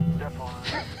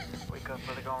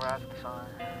gonna rise with the sun.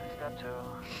 Step 2,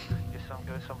 get some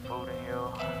good, some food in you.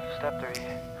 Step 3,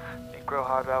 think real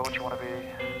hard about what you wanna be.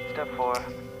 Step 4,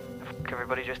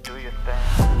 everybody just do your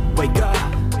thing. Wake up,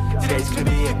 today's gonna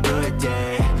be a good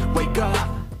day. Wake up.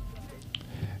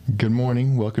 Good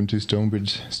morning. Welcome to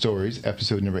Stonebridge Stories,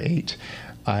 episode number 8.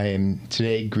 I am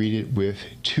today greeted with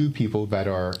two people that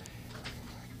are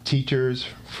teachers,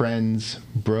 friends,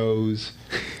 bros,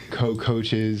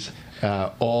 co-coaches,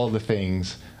 all the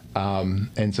things.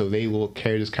 And so they will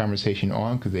carry this conversation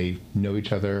on because they know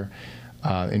each other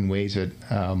in ways that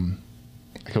I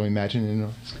can only imagine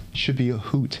and should be a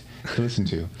hoot to listen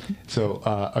to. So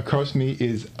across from me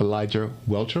is Elijah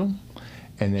Whelchel.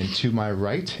 And then to my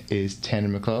right is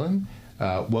Tanner McClelland.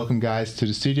 Welcome, guys, to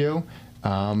the studio,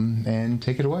 and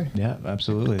take it away. Yeah,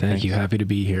 absolutely. Thank you. Happy to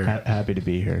be here. Happy to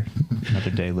be here.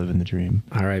 Another day living the dream.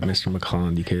 All right, Mr.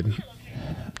 McClelland, you could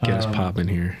get us popping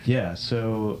here. Yeah,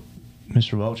 so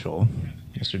Mr. Whelchel,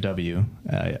 Mr. W,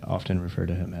 I often refer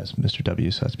to him as Mr.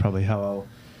 W, so that's probably how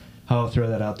I'll throw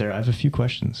that out there. I have a few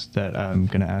questions that I'm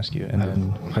going to ask you, and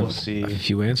then we'll see. A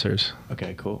few answers.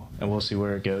 Okay, cool. And we'll see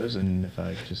where it goes, and if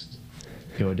I just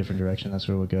go a different direction, that's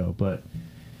where we'll go. But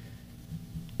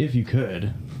if you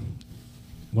could,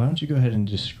 why don't you go ahead and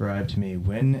describe to me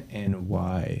when and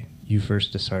why you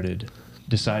first decided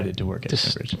to work at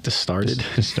Stonebridge? Started.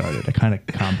 I kind of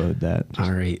comboed that.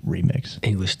 All right. Remix.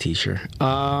 English teacher.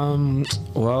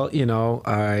 Well,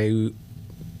 I'm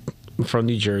from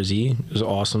New Jersey. It was an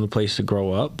awesome place to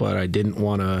grow up, but I didn't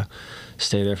want to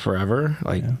stay there forever.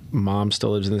 Mom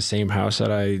still lives in the same house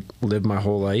that I lived my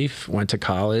whole life. Went to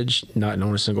college, not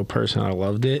knowing a single person. I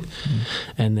loved it.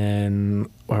 And then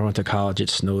when I went to college, it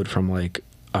snowed from like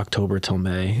October till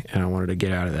May, and I wanted to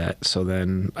get out of that. So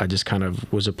then I just kind of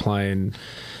was applying,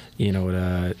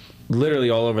 to literally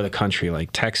all over the country,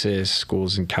 like Texas,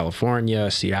 schools in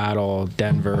California, Seattle,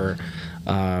 Denver,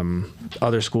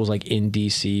 other schools like in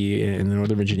DC, in the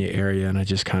Northern Virginia area. And I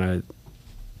just kind of,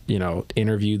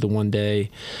 interviewed the one day.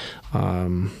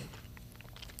 And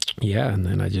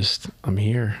then I'm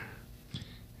here.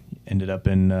 Ended up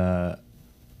in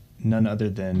none other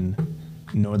than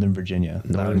Northern Virginia.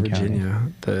 Northern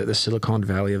Virginia, the Silicon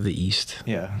Valley of the East.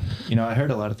 Yeah. I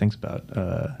heard a lot of things about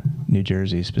New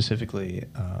Jersey, specifically.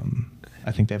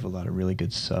 I think they have a lot of really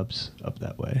good subs up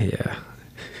that way. Yeah.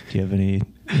 Do you have any,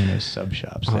 sub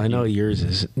shops? I know yours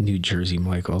is New Jersey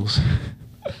Michaels.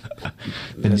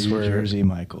 That's New Jersey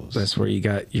Michaels. That's where you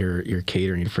got your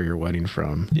catering for your wedding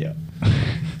from. Yeah.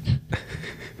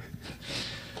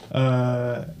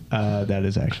 That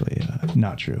is actually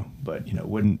not true, but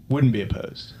wouldn't be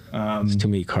opposed. It's too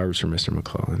many carbs for Mr.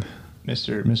 McClelland.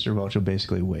 Mr. Whelchel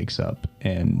basically wakes up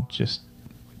and just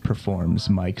performs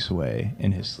Mike's way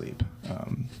in his sleep.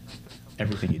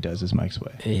 Everything he does is Mike's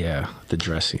way. Yeah, the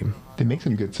dressing. They make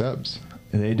some good subs.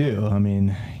 They do. I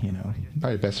mean,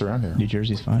 Probably the best around here. New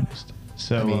Jersey's finest.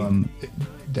 So,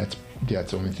 that's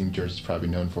the only thing Jersey's probably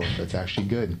known for that's actually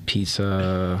good.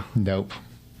 Pizza. Nope.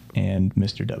 And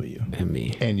Mr. W. And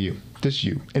me. And you. Just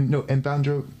you. And Bon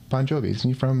Jovi, isn't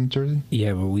he from Jersey?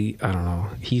 Yeah, but I don't know.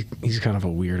 He's kind of a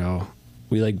weirdo.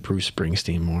 We like Bruce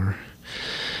Springsteen more.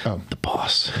 Oh. The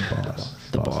boss.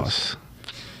 The boss.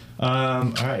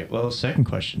 All right. Well, second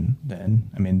question then.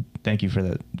 I mean, thank you for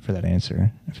that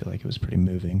answer. I feel like it was pretty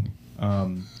moving.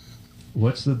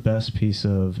 What's the best piece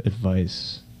of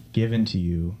advice given to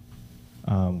you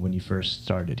when you first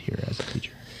started here as a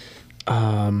teacher?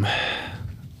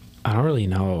 I don't really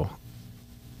know.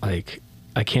 Like,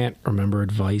 I can't remember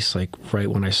advice like right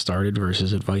when I started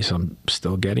versus advice I'm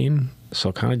still getting.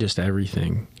 So kind of just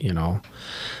everything, Is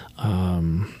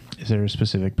there a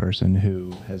specific person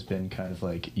who has been kind of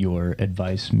like your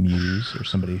advice muse or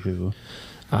somebody who you'd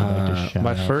like to shout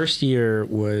my out? first year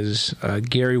was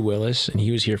Gary Willis, and he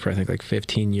was here for I think like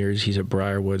 15 years. He's at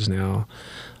Briarwoods now.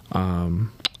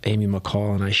 Amy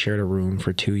McCall and I shared a room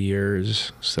for 2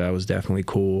 years, so that was definitely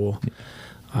cool.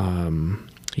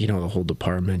 The whole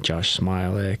department, Josh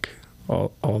Smilek,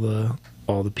 all the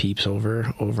peeps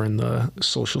over in the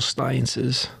social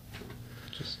sciences.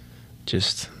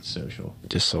 Just social.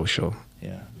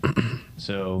 Yeah.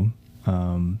 So,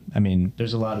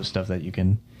 there's a lot of stuff that you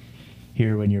can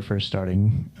hear when you're first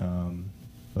starting,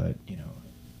 but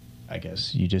I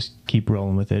guess you just keep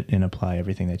rolling with it and apply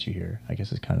everything that you hear. I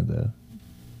guess it's kind of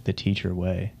the teacher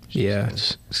way.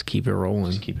 Just keep it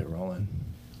rolling. Just keep it rolling.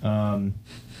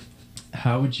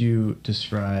 How would you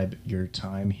describe your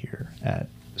time here at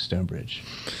Stonebridge?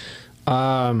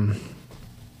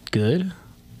 Good,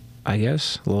 I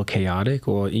guess. A little chaotic.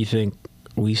 Well, you think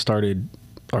we started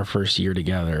our first year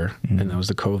together, and that was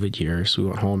the COVID year, so we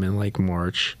went home in like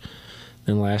March.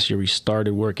 Then last year we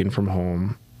started working from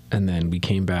home, and then we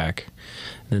came back.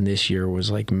 Then this year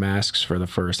was like masks for the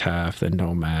first half, then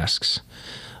no masks.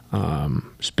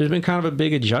 It's been kind of a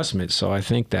big adjustment. So I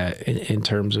think that in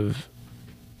terms of,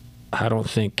 I don't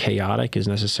think chaotic is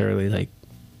necessarily like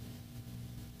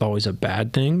always a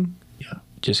bad thing. Yeah.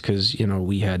 Just because, you know,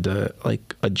 we had to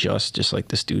like adjust, just like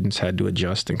the students had to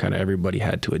adjust, and kind of everybody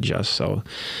had to adjust. So,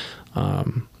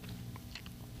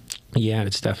 yeah,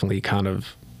 it's definitely kind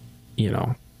of, you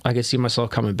know, I could see myself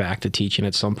coming back to teaching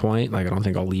at some point. Like, I don't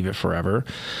think I'll leave it forever.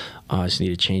 I just need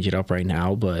to change it up right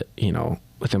now. But, you know,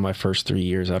 within my first 3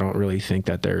 years, I don't really think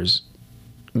that there's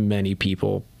many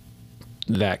people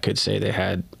that could say they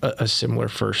had a similar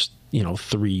first, you know,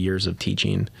 3 years of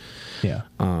teaching. Yeah.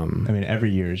 I mean,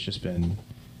 every year has just been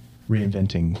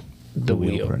reinventing the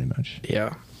wheel pretty much.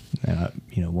 Yeah. And,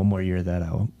 you know, one more year that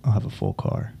I'll have a full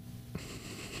car.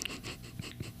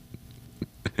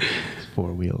 It's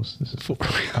 4 wheels. This is 4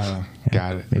 wheels. Yeah,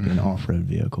 Got it. Maybe an off-road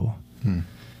vehicle. Yeah,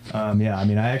 I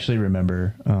mean, I actually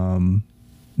remember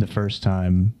the first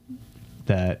time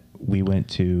that we went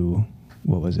to,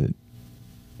 what was it?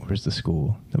 Where's the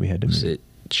school that we had to Was meet? it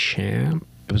Champ?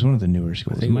 It was one of the newer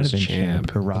schools. I think it might it was have been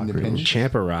Champ. or Rockridge.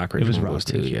 Champ or Rockridge. It was one of those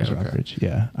Rockridge. two, yeah. It was Rockridge.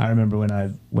 Yeah. I remember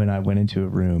when I went into a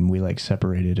room, we like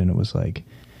separated, and it was like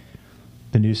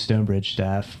the new Stonebridge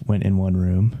staff went in one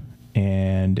room,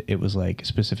 and it was like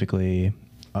specifically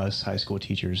us high school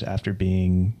teachers after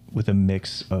being with a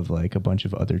mix of like a bunch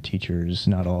of other teachers,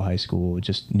 not all high school,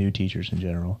 just new teachers in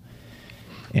general.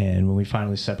 And when we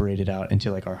finally separated out into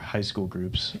like our high school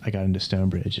groups, I got into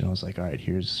Stonebridge, and I was like, all right,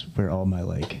 here's where all my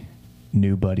like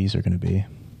new buddies are going to be.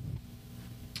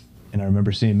 And I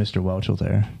remember seeing Mr. Whelchel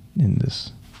there in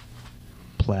this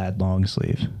plaid long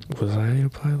sleeve. Was I in a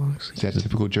plaid long sleeve? Is that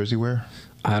typical Jersey wear?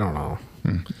 I don't know.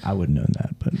 I wouldn't know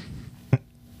that, but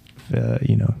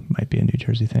you know, might be a New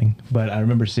Jersey thing. But I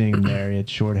remember seeing him there. He had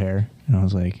short hair, and I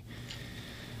was like,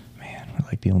 man, we're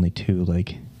like the only two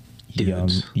like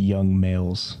Dudes. young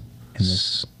males in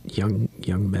this young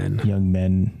men. young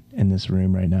men in this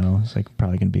room right now. It's like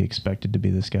probably going to be expected to be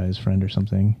this guy's friend or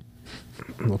something.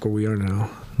 Look where we are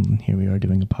now. And here we are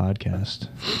doing a podcast.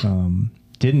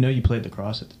 Didn't know you played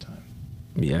lacrosse at the time.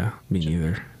 Yeah, me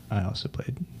neither. I also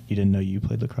played. You didn't know you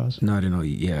played lacrosse? No, I didn't know.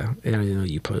 Yeah, I didn't know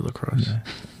you played lacrosse. Yeah.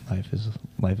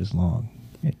 Life is long.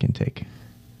 It can take.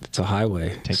 It's a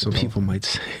highway. Take Some a toll. people might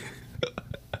say.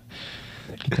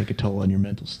 It can take a toll on your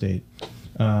mental state.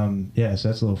 Yeah, so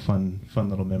that's a little fun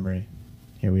little memory.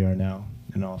 Here we are now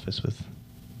in an office with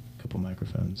a couple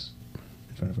microphones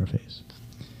in front of our face.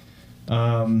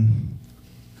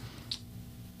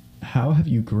 How have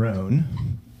you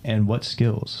grown, and what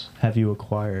skills have you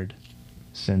acquired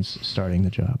since starting the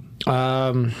job?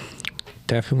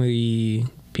 Definitely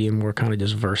being more kind of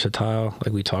just versatile,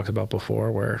 like we talked about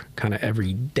before, where kind of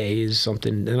every day is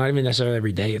something, and not even necessarily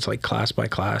every day, it's like class by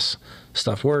class.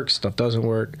 Stuff works, stuff doesn't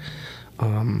work.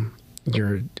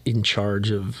 You're in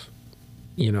charge of,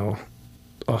 you know,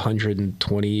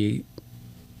 120,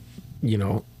 you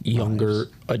know, younger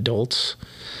adults,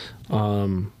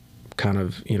 kind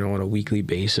of, you know, on a weekly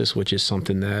basis, which is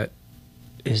something that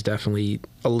is definitely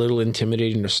a little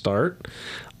intimidating to start.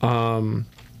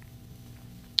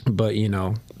 But, you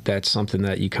know, that's something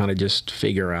that you kind of just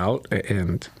figure out.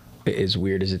 And as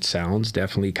weird as it sounds,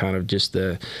 definitely kind of just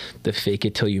the fake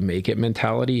it till you make it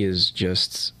mentality is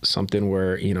just something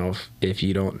where, you know, if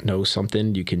you don't know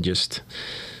something, you can just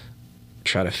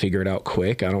try to figure it out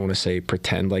quick. I don't want to say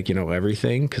pretend like you know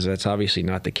everything, because that's obviously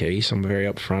not the case. I'm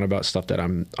very upfront about stuff that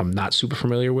I'm not super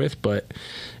familiar with, but,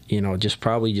 you know, just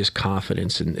probably just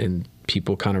confidence, and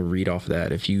people kind of read off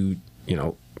that. If you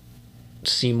know,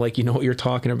 seem like you know what you're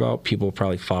talking about, people will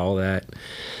probably follow that.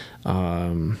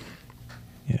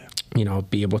 Yeah. You know,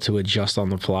 be able to adjust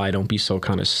on the fly. Don't be so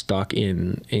kind of stuck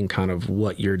in kind of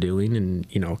what you're doing, and,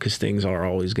 you know, because things are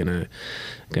always gonna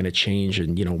change.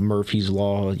 And, you know, Murphy's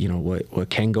Law, you know, what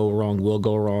can go wrong will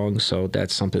go wrong. So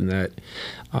that's something that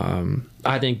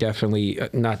I think definitely,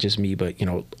 not just me, but, you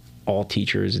know, all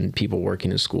teachers and people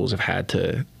working in schools have had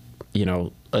to, you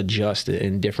know, adjust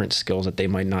in different skills that they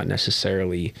might not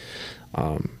necessarily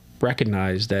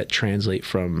recognize that translate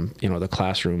from, you know, the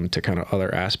classroom to kind of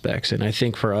other aspects. And I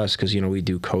think for us, because, you know, we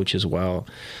do coach as well,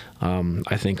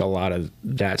 I think a lot of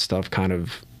that stuff kind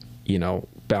of, you know,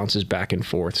 bounces back and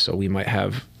forth. So we might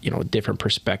have, you know, a different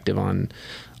perspective on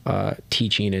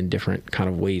teaching in different kind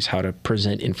of ways how to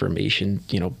present information,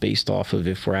 you know, based off of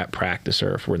if we're at practice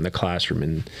or if we're in the classroom,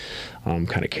 and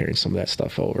kind of carrying some of that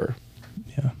stuff over.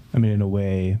 Yeah. I mean, in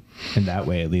that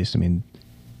way, at least, I mean,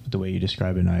 the way you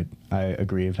describe it, and I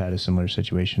agree. I've had a similar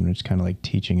situation. It's kind of like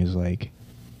teaching is like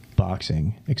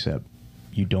boxing, except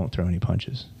you don't throw any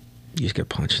punches. You just get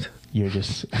punched. You're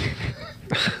just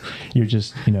you're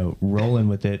just, you know, rolling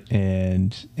with it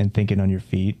and thinking on your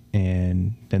feet,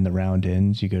 and then the round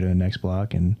ends, you go to the next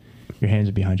block and your hands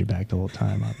are behind your back the whole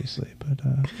time, obviously, but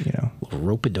you know,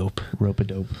 Rope-a-dope.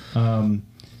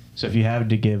 So if you had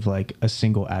to give like a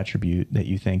single attribute that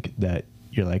you think that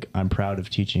you're like, I'm proud of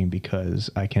teaching because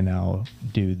I can now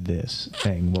do this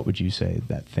thing, what would you say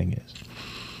that thing is?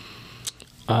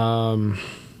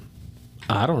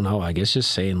 I don't know. I guess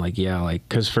just saying like, yeah, like,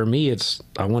 cause for me, it's,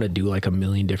 I want to do like a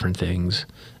million different things.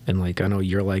 And like, I know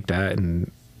you're like that,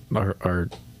 and our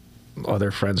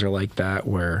other friends are like that,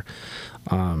 where,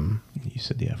 You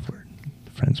said the F word,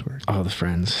 the friends word. oh, the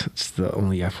friends, it's the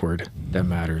only F word that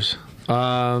matters.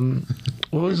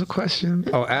 What was the question?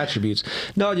 Oh, attributes.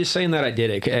 No, just saying that I did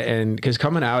it. And because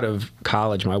coming out of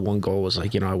college, my one goal was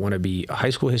like, you know, I want to be a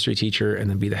high school history teacher and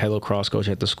then be the head lacrosse coach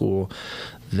at the school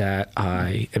that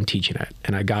I am teaching at.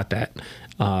 And I got that,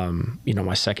 you know,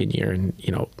 my second year. And,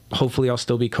 you know, hopefully I'll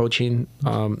still be coaching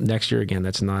next year. Again,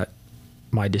 that's not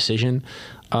my decision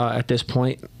at this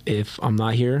point if I'm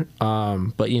not here.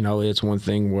 But, you know, it's one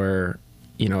thing where,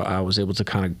 you know, I was able to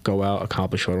kind of go out,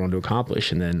 accomplish what I wanted to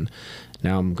accomplish. And then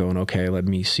now I'm going, okay, let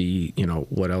me see, you know,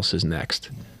 what else is next.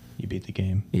 You beat the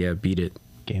game. Yeah, beat it.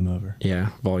 Game over. Yeah,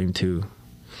 volume 2.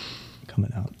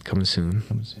 Coming out. Coming soon.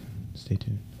 Coming soon. Stay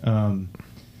tuned.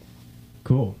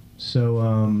 Cool.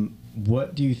 So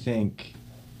what do you think,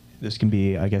 this can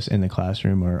be, I guess, in the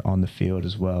classroom or on the field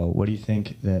as well, what do you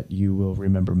think that you will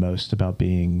remember most about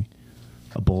being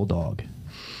a bulldog?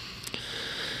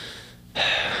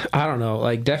 I don't know.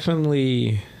 Like,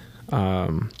 definitely,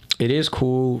 it is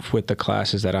cool with the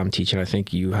classes that I'm teaching. I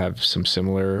think you have some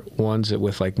similar ones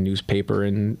with like newspaper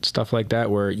and stuff like that,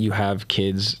 where you have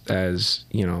kids as,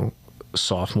 you know,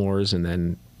 sophomores, and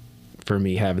then for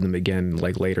me having them again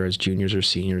like later as juniors or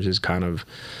seniors is kind of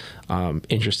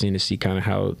interesting to see kind of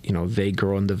how, you know, they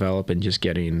grow and develop, and just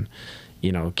getting,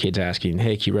 you know, kids asking,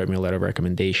 hey, can you write me a letter of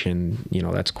recommendation? You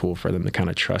know, that's cool for them to kind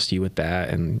of trust you with that.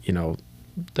 And, you know,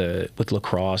 with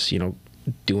lacrosse, you know,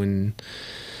 doing,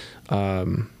 I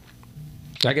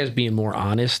guess being more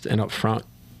honest and upfront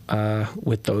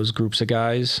with those groups of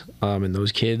guys and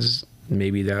those kids,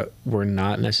 maybe that we're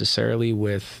not necessarily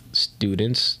with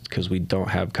students, because we don't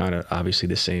have kind of obviously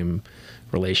the same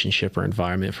relationship or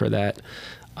environment for that.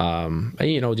 And,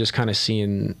 you know, just kind of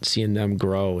seeing them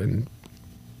grow and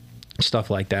stuff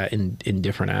like that in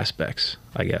different aspects,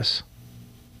 I guess.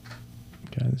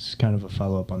 Okay, this is kind of a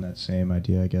follow-up on that same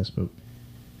idea, I guess, but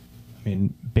I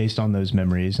mean, based on those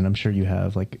memories, and I'm sure you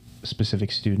have like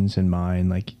specific students in mind,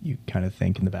 like you kind of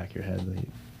think in the back of your head, like,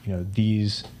 you know,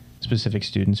 these specific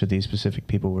students or these specific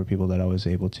people were people that I was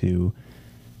able to,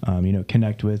 you know,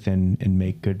 connect with and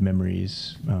make good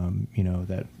memories, you know,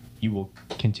 that you will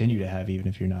continue to have even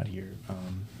if you're not here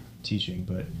teaching.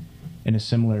 But in a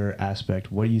similar aspect,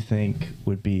 what do you think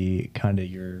would be kind of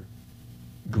your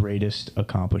greatest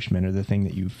accomplishment, or the thing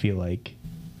that you feel like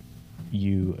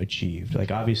you achieved? Like,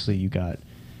 obviously you got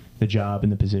the job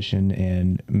and the position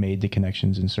and made the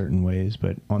connections in certain ways,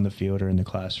 but on the field or in the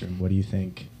classroom, what do you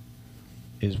think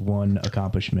is one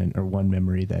accomplishment or one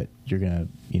memory that you're gonna,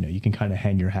 you know, you can kind of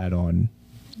hang your hat on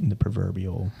in the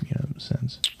proverbial, you know,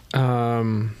 sense?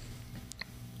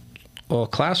 Well,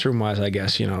 classroom wise, I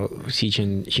guess, you know,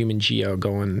 teaching human geo,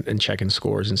 going and checking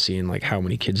scores and seeing like how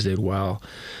many kids did well.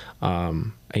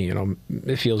 And, you know,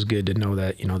 it feels good to know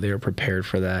that, you know, they were prepared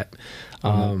for that.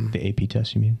 The AP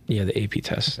test, you mean? Yeah, the AP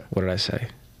test. Okay. What did I say?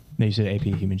 No, you said AP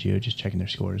Human Geo, just checking their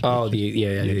scores. Oh, the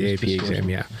AP exam,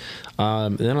 yeah.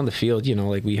 And then on the field, you know,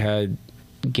 like we had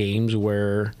games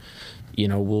where, you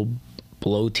know, we'll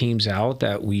blow teams out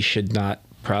that we should not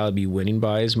probably be winning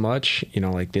by as much. You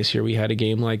know, like this year we had a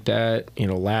game like that. You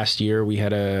know, last year we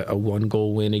had a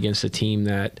 1-goal win against a team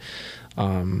that,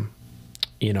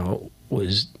 you know,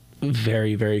 was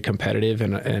very, very competitive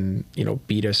and, you know,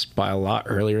 beat us by a lot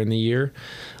earlier in the year.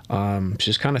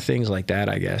 Just kind of things like that,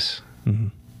 I guess. Mm-hmm.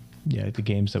 Yeah, the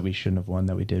games that we shouldn't have won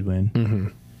that we did win. Mm-hmm.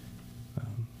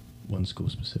 One school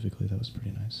specifically, that was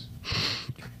pretty nice.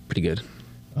 Pretty good.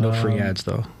 No free ads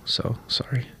though, so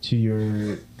sorry. To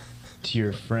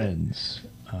your friends,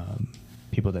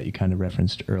 people that you kind of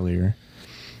referenced earlier,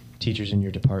 teachers in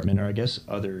your department, or I guess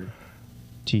other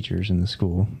teachers in the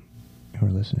school who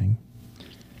are listening,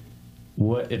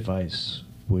 what advice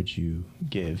would you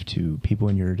give to people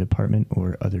in your department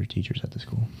or other teachers at the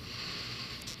school?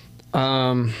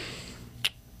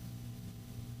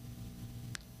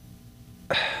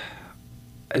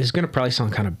 It's going to probably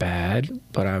sound kind of bad,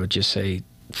 but I would just say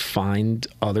find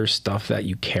other stuff that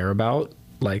you care about.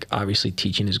 Like, obviously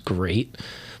teaching is great,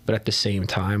 but at the same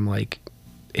time, like,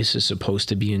 this is supposed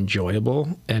to be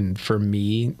enjoyable. And for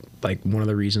me, like, one of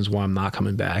the reasons why I'm not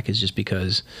coming back is just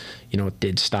because, you know, it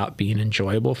did stop being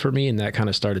enjoyable for me. And that kind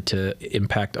of started to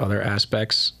impact other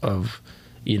aspects of,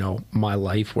 you know, my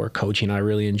life where coaching I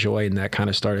really enjoy. And that kind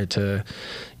of started to,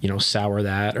 you know, sour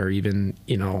that. Or even,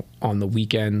 you know, on the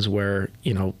weekends where,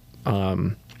 you know,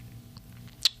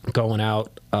 going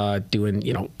out, doing,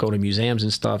 you know, going to museums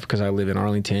and stuff, because I live in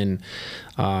Arlington,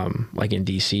 like in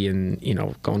DC, and, you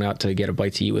know, going out to get a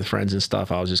bite to eat with friends and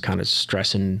stuff, I was just kind of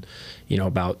stressing, you know,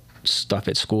 about stuff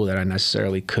at school that I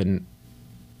necessarily couldn't,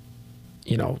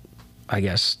 you know, I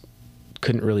guess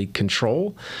couldn't really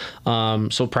control.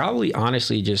 So probably,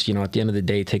 honestly, just, you know, at the end of the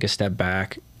day, take a step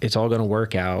back. It's all going to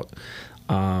work out.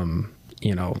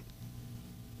 You know,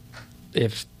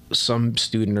 if some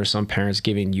student or some parents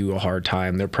giving you a hard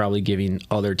time, they're probably giving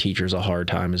other teachers a hard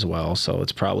time as well. So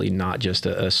it's probably not just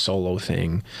a solo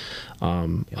thing.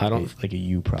 I don't like a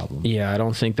you problem. Yeah, I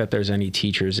don't think that there's any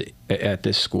teachers at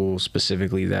this school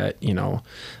specifically that, you know,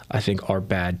 I think are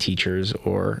bad teachers,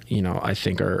 or, you know, I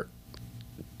think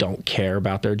don't care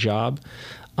about their job.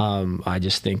 I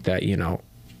just think that, you know,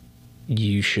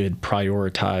 you should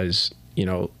prioritize, you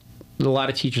know, a lot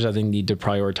of teachers, I think, need to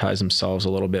prioritize themselves a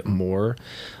little bit more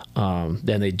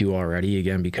than they do already,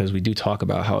 again, because we do talk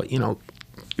about how, you know,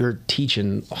 you're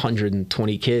teaching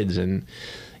 120 kids, and,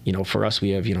 you know, for us, we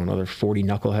have, you know, another 40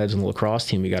 knuckleheads in the lacrosse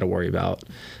team we got to worry about.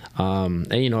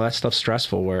 And, you know, that stuff's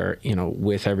stressful, where, you know,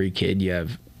 with every kid you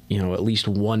have, you know, at least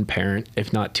one parent,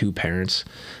 if not two parents.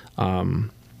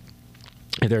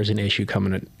 If there's an issue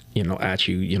coming at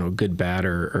you, you know, good, bad,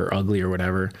 or ugly or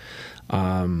whatever.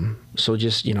 So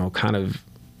just, you know, kind of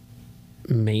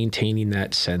maintaining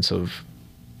that sense of,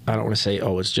 I don't want to say,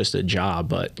 oh, it's just a job,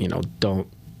 but, you know, don't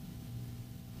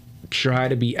try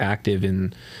to be active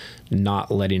in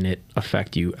not letting it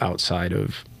affect you outside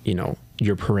of, you know,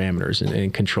 your parameters,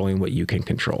 and controlling what you can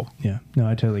control. Yeah, no,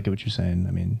 I totally get what you're saying.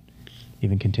 I mean,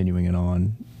 even continuing it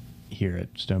on here at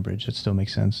Stonebridge, it still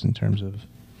makes sense in terms of,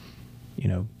 you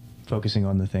know, focusing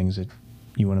on the things that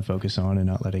you want to focus on and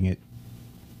not letting it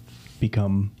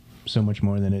become so much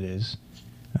more than it is.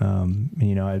 And,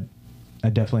 you know, I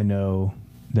definitely know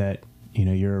that, you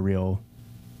know, you're a real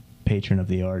patron of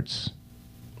the arts.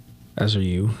 As are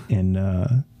you. And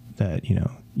that, you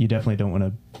know, you definitely don't want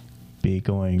to be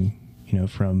going, you know,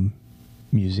 from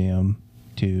museum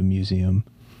to museum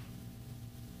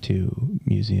to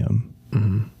museum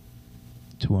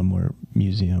to one more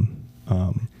museum.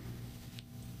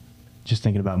 Just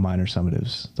thinking about minor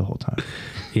summatives the whole time.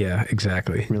 Yeah,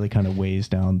 exactly. Really kind of weighs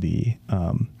down the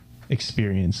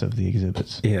experience of the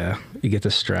exhibits. Yeah, you get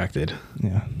distracted.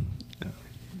 Yeah.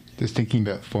 Does thinking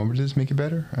about formatives make it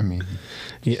better? I mean,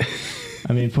 yeah.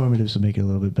 I mean, formatives will make it a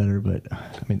little bit better, but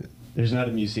I mean, there's not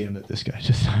a museum that this guy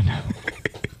just signed up.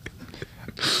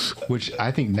 Which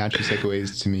I think naturally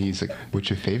segues to me is like, what's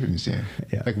your favorite museum?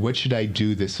 Yeah. Like, what should I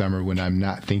do this summer when I'm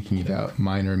not thinking about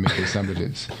minor and major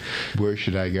summatives? Where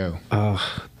should I go?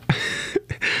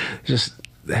 Just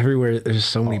everywhere. There's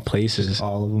so many places. Just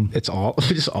all of them. It's all,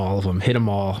 just all of them. Hit them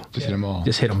all. Just hit them all.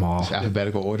 Just hit them all. Just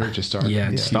alphabetical order. Just start.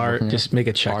 Yeah, start. Just make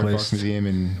a Aardvark checklist. Museum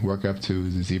and work up to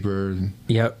the Zebra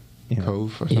Yep.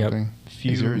 Cove or Yep. something.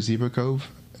 Is there a Zebra Cove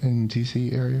in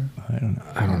DC area? I don't know.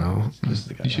 I don't know. This is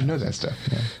the guy You should know that stuff.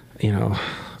 Yeah. You know,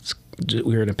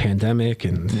 we were in a pandemic,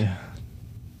 and Yeah.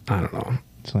 I don't know.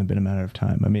 It's only been a matter of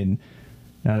time. I mean,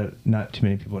 not too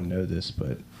many people know this,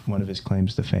 but one of his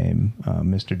claims to fame,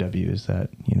 Mr. W, is that,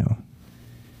 you know,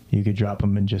 you could drop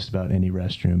him in just about any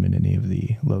restroom in any of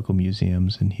the local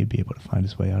museums, and he'd be able to find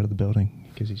his way out of the building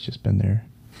because he's just been there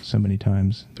so many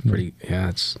times.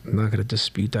 It's I'm not going to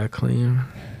dispute that claim.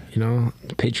 You know,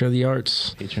 patron of the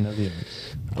arts. Patron of the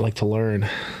arts. I like to learn.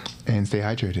 And stay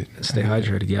hydrated. Stay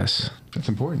hydrated, yes. That's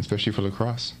important, especially for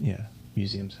lacrosse. Yeah.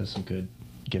 Museums have some good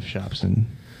gift shops and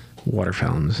Water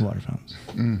fountains. water fountains.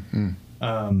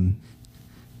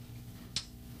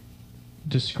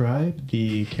 Describe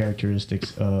the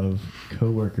characteristics of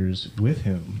coworkers with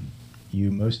whom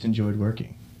you most enjoyed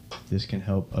working. This can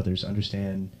help others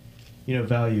understand, you know,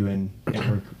 value in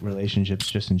work relationships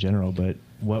just in general, but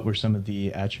what were some of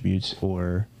the attributes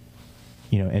or,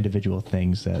 you know, individual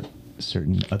things that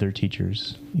certain other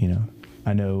teachers, you know,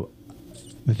 I know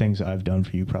the things that I've done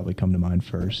for you probably come to mind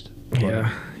first.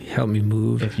 Yeah, help me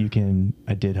move. If you can,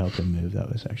 I did help them move. That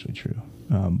was actually true.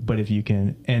 But if you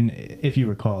can, and if you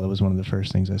recall, that was one of the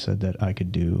first things I said that I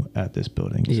could do at this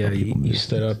building. Yeah, you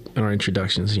stood up in our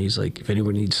introductions, and he's like, if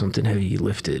anyone needs something heavy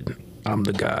lifted, I'm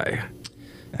the guy.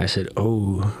 I said,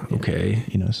 oh, okay.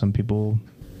 You know, some people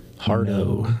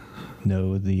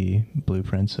know the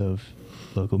blueprints of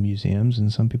local museums,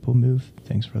 and some people move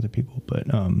things for other people. But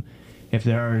if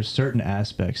there are certain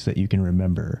aspects that you can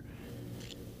remember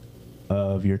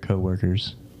of your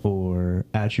coworkers or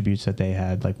attributes that they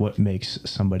had, like what makes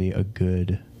somebody a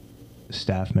good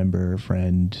staff member,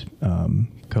 friend,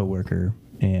 coworker,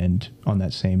 and on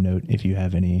that same note, if you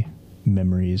have any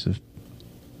memories of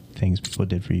things people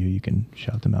did for you, you can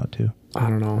shout them out too. I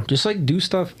don't know. Just like do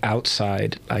stuff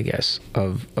outside, I guess,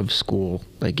 of school.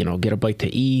 Like, you know, get a bite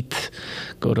to eat,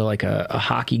 go to like a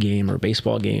hockey game or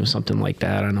baseball game, something like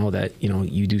that. I know that, you know,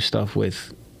 you do stuff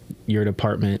with your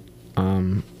department.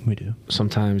 We do.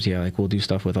 Sometimes, yeah, like we'll do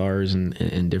stuff with ours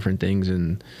and different things.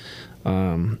 And,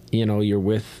 you know, you're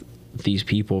with these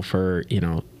people for, you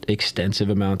know, extensive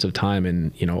amounts of time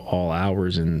and, you know, all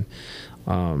hours. And,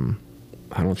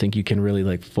 I don't think you can really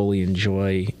like fully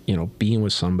enjoy, you know, being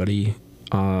with somebody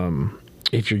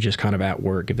if you're just kind of at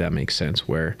work, if that makes sense,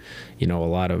 where, you know,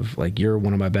 a lot of like, you're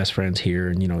one of my best friends here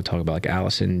and, you know, talk about like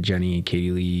Allison, Jenny,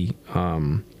 Katie Lee,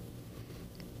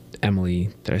 Emily.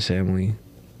 Did I say Emily?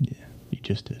 Yeah, you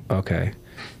just did. Okay.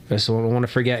 So I don't want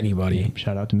to forget anybody. Yeah,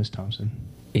 shout out to Miss Thompson.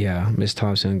 Yeah, Miss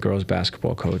Thompson, girls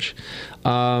basketball coach.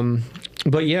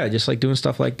 But yeah, just like doing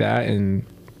stuff like that and,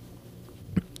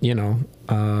 you know,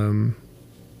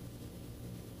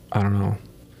 I don't know.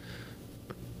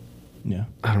 Yeah.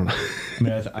 I don't know. I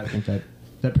mean, I think that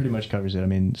pretty much covers it. I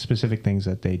mean, specific things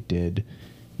that they did,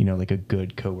 you know, like a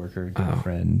good coworker, a good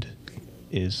friend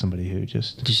is somebody who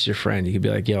just your friend. You could be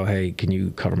like, yo, hey, can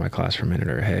you cover my class for a minute?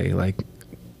 Or, hey, like,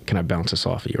 can I bounce this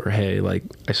off of you? Or, hey, like,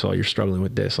 I saw you're struggling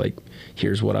with this. Like,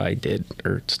 here's what I did,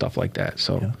 or stuff like that.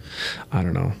 So, yeah. I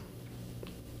don't know.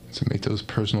 So make those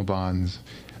personal bonds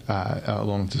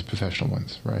along with the professional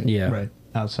ones, right? Yeah. Right.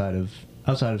 Outside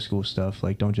of school stuff,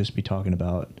 like don't just be talking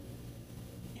about,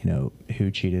 you know, who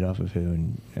cheated off of who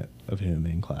and of whom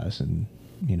in class and,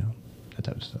 you know, that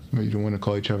type of stuff. But you don't want to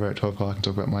call each other at 12 o'clock and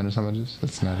talk about minor summages?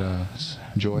 That's not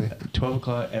joy. 12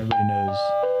 o'clock, everybody knows,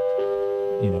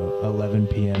 you know, 11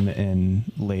 p.m. and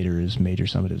later is major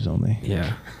summatives only.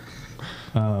 Yeah.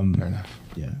 Fair enough.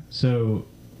 Yeah. So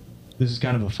this is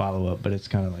kind of a follow-up, but it's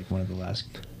kind of like one of the last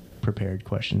prepared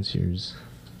questions here is,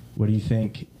 what do you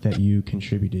think that you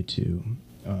contributed to,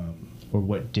 or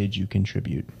what did you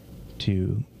contribute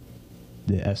to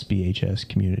the SBHS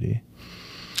community?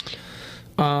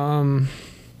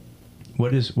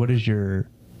 What is your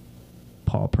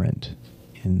paw print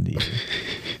in the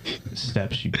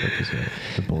steps you took as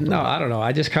a bulldog? No, I don't know.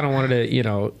 I just kind of wanted to, you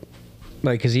know,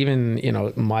 like, because even, you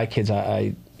know, my kids,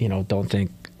 I you know, don't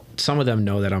think, some of them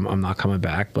know that I'm not coming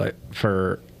back, but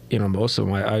for, you know, most of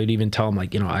them, I would even tell them,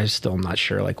 like, you know, I still am not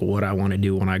sure, like, what I want to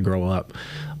do when I grow up.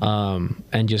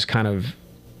 And just kind of,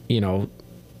 you know,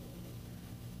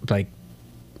 like,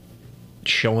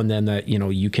 showing them that, you know,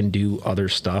 you can do other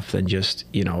stuff than just,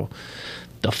 you know,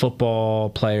 the football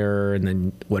player and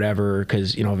then whatever,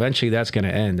 because, you know, eventually that's going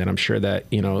to end. And I'm sure that,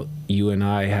 you know, you and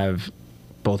I have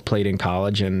both played in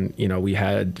college, and, you know, we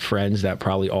had friends that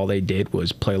probably all they did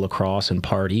was play lacrosse and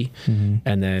party. Mm-hmm.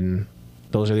 And then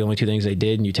those are the only two things they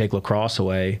did, and you take lacrosse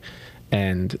away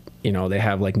and, you know, they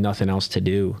have like nothing else to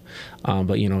do.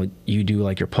 But, you know, you do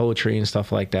like your poetry and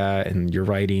stuff like that, and your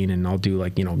writing, and I'll do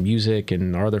like, you know, music.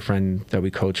 And our other friend that we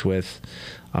coach with,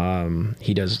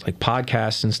 he does like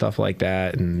podcasts and stuff like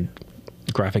that, and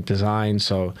graphic design.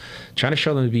 So trying to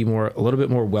show them to be a little bit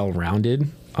more well-rounded,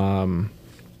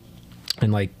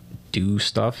 and like do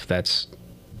stuff that's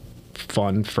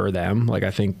fun for them. Like, I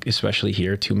think especially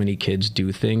here, too many kids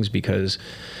do things because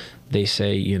they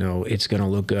say, you know, it's going to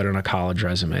look good on a college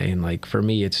resume. And like, for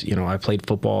me, it's, you know, I played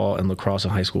football and lacrosse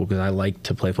in high school because I liked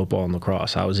to play football and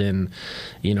lacrosse. I was in,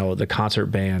 you know, the concert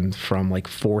band from like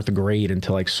 4th grade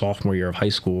until like sophomore year of high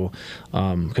school.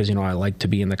 Because, you know, I like to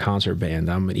be in the concert band.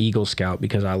 I'm an Eagle Scout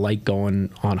because I like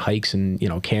going on hikes and, you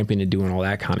know, camping and doing all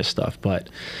that kind of stuff. But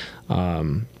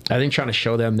I think trying to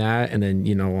show them that, and then,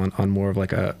 you know, on more of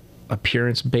like a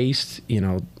appearance based, you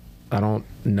know, I don't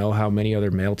know how many other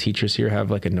male teachers here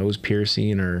have like a nose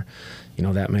piercing or, you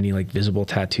know, that many like visible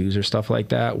tattoos or stuff like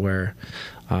that, where,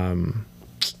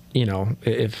 you know,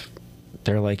 if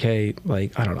they're like, hey,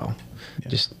 like, I don't know,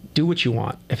 just do what you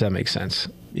want, if that makes sense.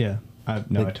 Yeah. I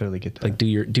totally get that. Like, do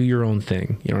your own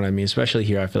thing. You know what I mean? Especially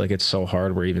here, I feel like it's so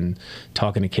hard. We're even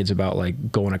talking to kids about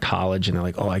like going to college, and they're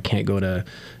like, oh, I can't go to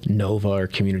Nova or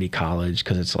community college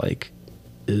because it's like,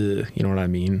 ugh, you know what I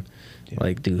mean? Yeah.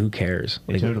 Like, dude, who cares?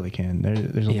 They like, totally can.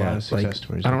 There's a lot of success like,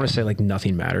 stories. I don't want to say like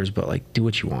nothing matters, but like, do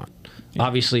what you want. Yeah.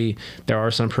 Obviously, there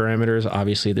are some parameters.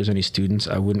 Obviously, if there's any students,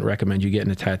 I wouldn't recommend you getting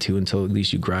a tattoo until at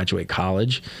least you graduate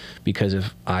college, because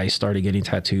if I started getting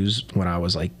tattoos when I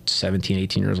was like 17,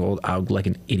 18 years old, I would look like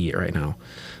an idiot right now.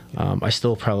 I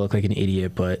still probably look like an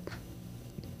idiot, but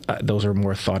those are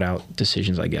more thought out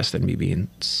decisions, I guess, than me being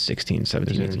 16,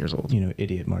 17, 18 years old. You know,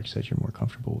 idiot marks that you're more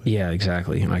comfortable with. Yeah,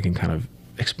 exactly. And I can kind of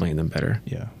explain them better.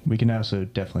 Yeah. We can also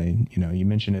definitely, you know, you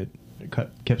mentioned it,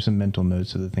 kept some mental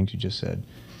notes of the things you just said.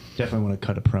 Definitely want to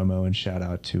cut a promo and shout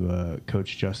out to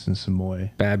Coach Justin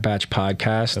Samoy. Bad Batch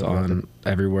Podcast on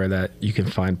everywhere that you can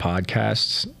find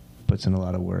podcasts. Puts in a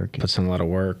lot of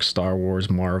work. Star Wars,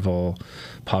 Marvel,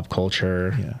 pop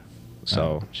culture. Yeah.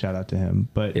 So shout out to him.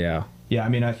 But yeah. I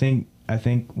mean, I think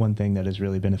one thing that is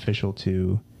really beneficial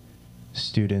to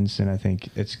students, and I think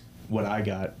it's what I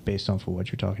got based off of what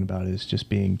you're talking about, is just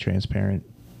being transparent.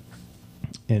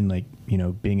 And like, you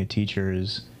know, being a teacher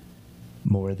is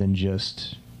more than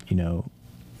just, you know,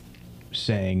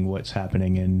 saying what's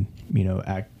happening in, you know,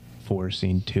 Act 4,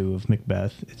 Scene 2 of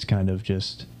Macbeth. It's kind of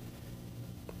just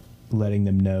letting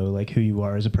them know like who you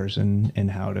are as a person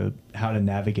and how to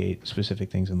navigate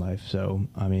specific things in life. So,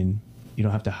 I mean, you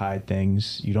don't have to hide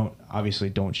things. You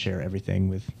don't share everything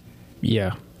with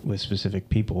specific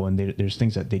people. And there's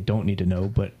things that they don't need to know,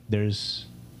 but there's,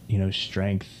 you know,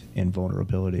 strength in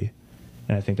vulnerability.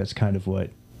 And I think that's kind of what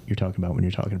you're talking about when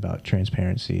you're talking about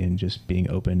transparency and just being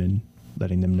open and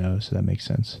letting them know. So that makes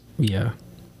sense. Yeah.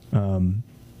 And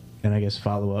I guess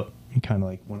follow up, and kind of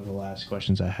like one of the last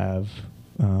questions I have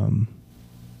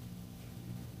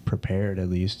prepared, at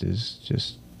least, is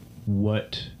just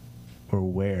what or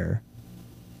where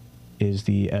is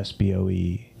the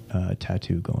SBOE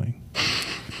tattoo going?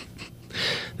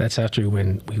 That's after we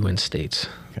win states.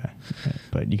 Okay.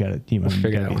 But you gotta be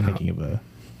thinking of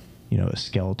a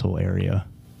skeletal area.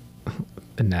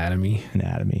 Anatomy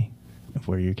of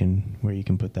where you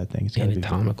can put that thing. It's gotta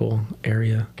anatomical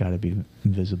area. Gotta be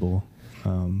visible.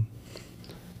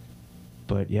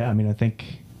 But yeah, I mean, I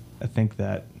think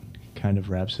that kind of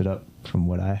wraps it up from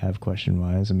what I have question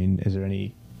wise. I mean, is there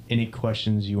any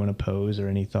questions you want to pose or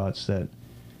any thoughts that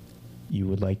you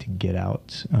would like to get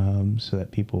out, so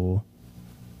that people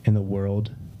in the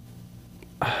world?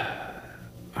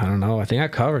 I don't know. I think I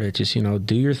covered it. Just, you know,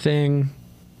 do your thing.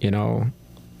 You know,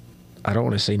 I don't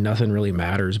want to say nothing really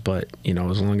matters, but, you know,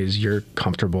 as long as you're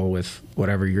comfortable with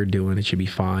whatever you're doing, it should be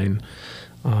fine.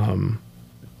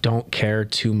 Don't care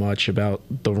too much about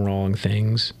the wrong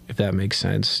things, if that makes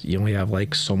sense. You only have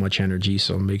like so much energy,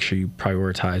 so make sure you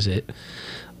prioritize it.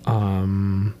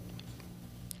 And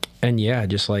yeah,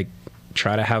 just like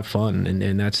try to have fun.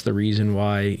 And that's the reason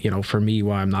why, you know, for me,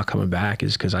 why I'm not coming back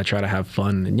is because I try to have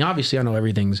fun. And obviously I know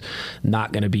everything's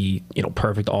not going to be, you know,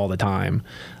 perfect all the time.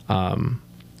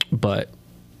 But,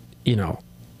 you know,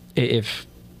 if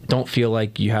don't feel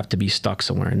like you have to be stuck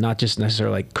somewhere, and not just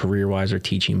necessarily like career wise or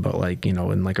teaching, but like, you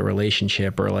know, in like a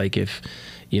relationship, or like if,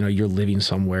 you know, you're living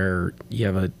somewhere, you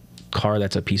have a car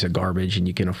that's a piece of garbage and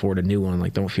you can afford a new one.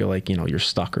 Like, don't feel like, you know, you're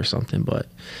stuck or something. But,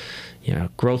 you know,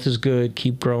 growth is good.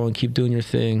 Keep growing, keep doing your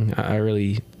thing. I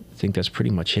really think that's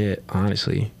pretty much it,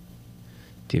 honestly.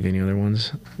 Do you have any other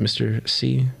ones, Mr.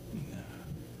 C?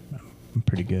 I'm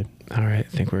pretty good. All right. I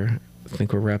think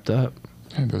we're wrapped up.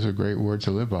 Yeah, those are great words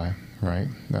to live by, right?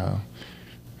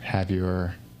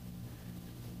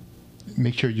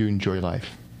 Make sure you enjoy life,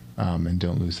 and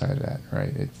don't lose sight of that,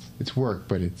 right? It's work,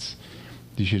 but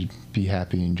you should be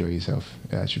happy and enjoy yourself.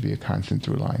 That should be a constant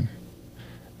through line.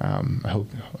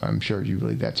 I'm sure you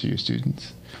relate that to your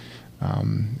students.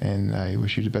 And I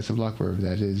wish you the best of luck wherever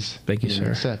that is. Thank you,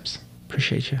 sir. Steps.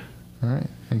 Appreciate you. All right.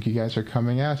 Thank you guys for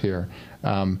coming out here.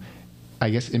 I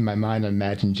guess in my mind, I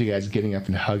imagined you guys getting up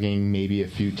and hugging, maybe a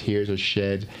few tears are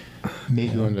shed,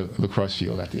 maybe on the lacrosse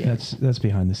field at the end. That's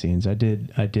behind the scenes. I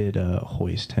did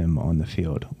hoist him on the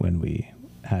field when we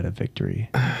had a victory.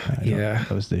 Yeah.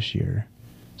 That was this year.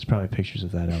 There's probably pictures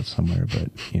of that out somewhere, but,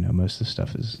 you know, most of the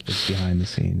stuff is behind the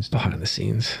scenes. Behind the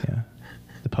scenes. Yeah.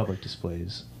 The public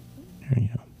displays, you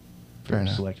know, for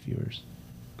select viewers.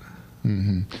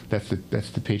 Mm-hmm. That's the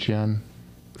Patreon.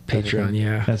 Patreon,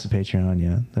 yeah. That's the Patreon,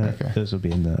 yeah. Okay. Those will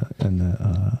be in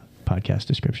the podcast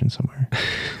description somewhere.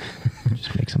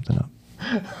 Just make something up.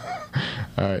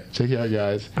 All right. Take care,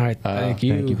 guys. All right. Thank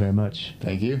you. Thank you very much.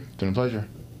 Thank you. It's been a pleasure.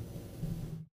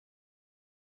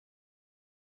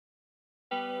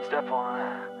 Step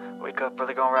 1, wake up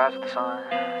early, gonna rise with the sun.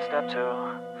 Step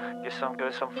 2,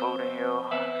 get some food in you.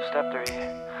 Step 3,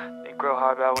 think real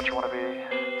hard about what you wanna be.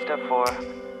 Step 4,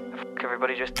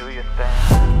 everybody just do your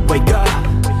thing. Wake up,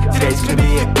 today's gonna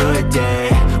be a good day.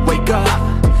 Wake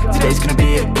up, today's gonna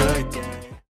be a good day.